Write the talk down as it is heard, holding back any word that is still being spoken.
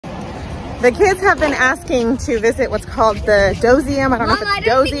The kids have been asking to visit what's called the Doseum. I don't know if it's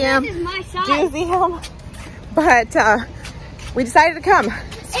Doseum. Doseum. But we decided to come.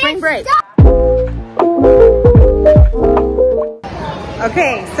 Spring break.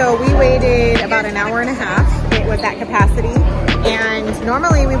 Okay, so we waited about an hour and a half. It was at capacity. And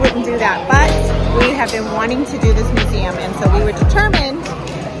normally we wouldn't do that, but we have been wanting to do this museum. And so we were determined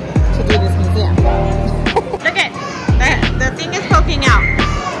to do this museum. Look at the thing is poking out.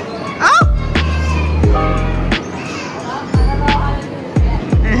 Oh!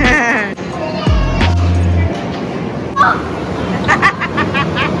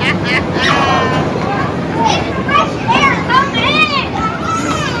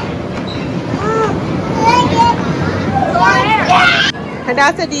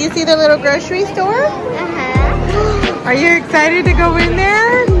 Hadassah, do you see the little grocery store? Uh-huh. Are you excited to go in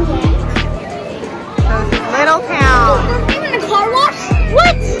there? Little town. Even a car wash?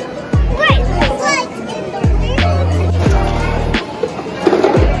 What? Wait,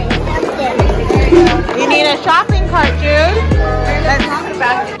 You need a shopping cart, Jude. Let's talk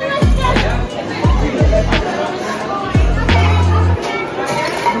about it.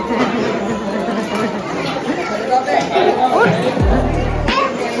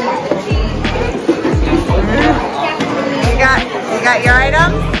 You got your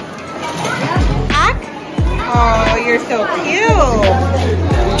items? Back? Oh, you're so cute.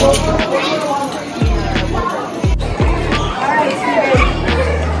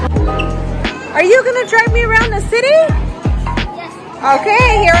 Are you gonna drive me around the city? yes.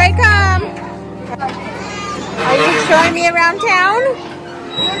 Okay, here I come. Are you showing me around town?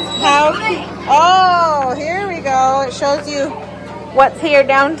 How? Oh, here we go. It shows you what's here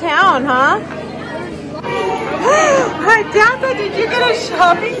downtown, huh? Hadassah, did you get a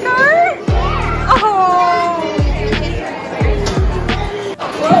shopping cart? Oh.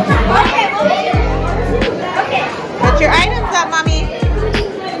 Okay. Put your items up, Mommy.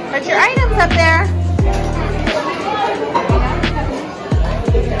 Put your items up there.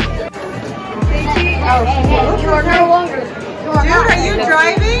 You are no longer. Dude, are you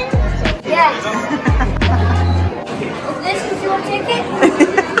driving? Yes. Is this your ticket?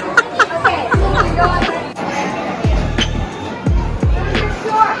 Okay, so we go on.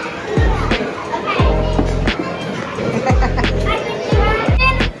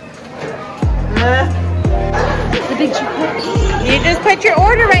 You just put your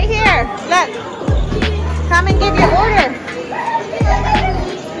order right here. Look. Come and give your order.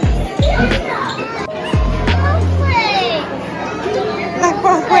 Look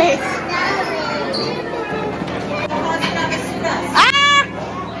both ways. Ah!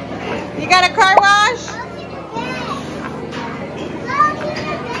 You got a car wash?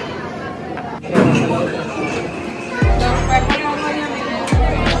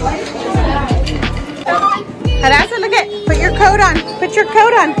 Hadassah, look at, put your coat on. Put your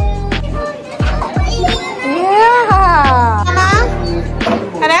coat on. Yeah. Mama?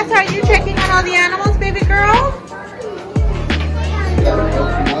 Hadassah, are you checking on all the animals, baby girl?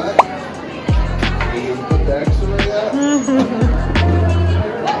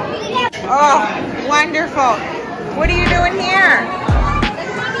 Oh, wonderful. What are you doing here?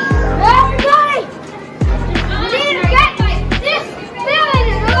 Everybody! We need to get this building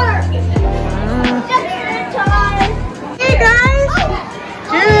in order. Hey guys!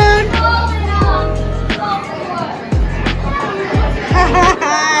 Dude!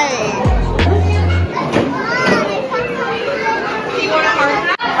 Hi!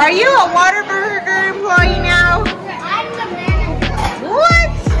 Are you a Whataburger employee now? I'm the manager.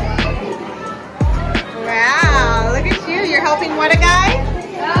 What? Wow, look at you. You're helping what a guy?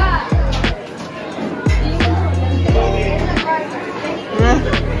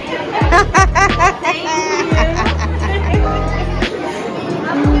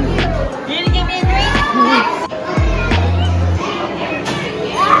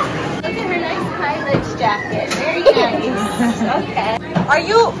 Jacket. Very nice. Okay. Are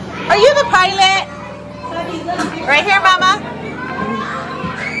you the pilot? Right here, Mama.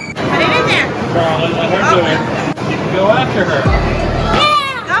 Put it in there. Charlotte, let her do it. You can go after her.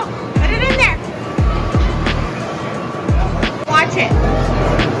 Yeah. Go. Put it in there. Watch it.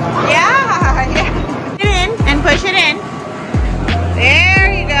 Yeah. Yeah. Put it in and push it in. There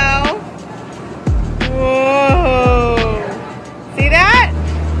you go. Whoa. See that?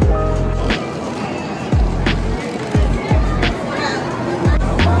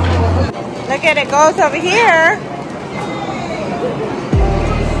 Look at it goes over here.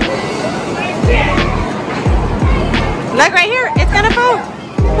 Look right here. It's gonna move.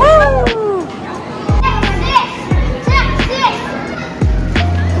 Woo! This.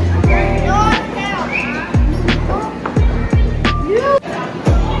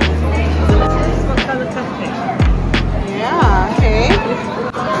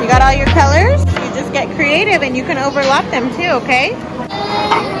 him too, okay?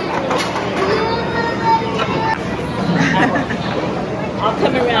 I'll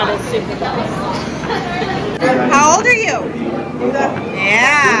come around and supervise. How old are you?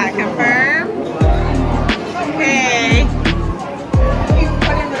 Yeah, confirm. Okay.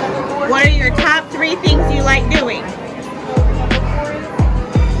 What are your top 3 things you like doing?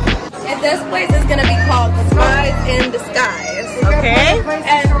 And this place is going to be called Spies in Disguise. Okay.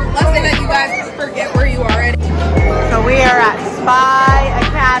 And let's say that you guys forget where you are. So we are at Spy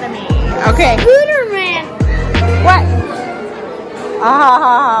Academy. Okay. Scooter Man. What?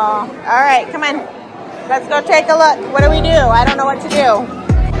 Oh, all right, come on. Let's go take a look. What do we do? I don't know what to do.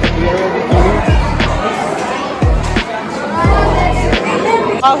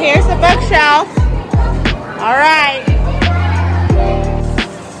 Oh, here's the bookshelf. All right.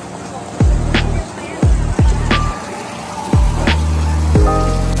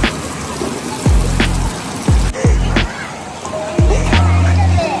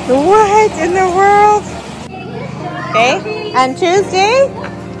 What in the world? Okay, and Tuesday,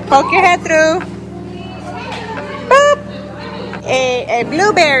 poke your head through. Boop. A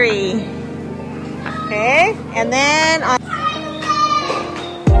blueberry. Okay, and then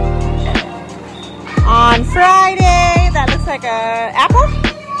on Friday, that looks like a apple.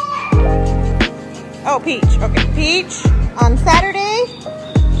 Oh, peach. Okay, peach. On Saturday.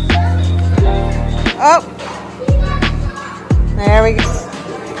 Oh, there we go.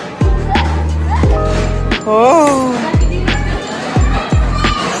 Oh.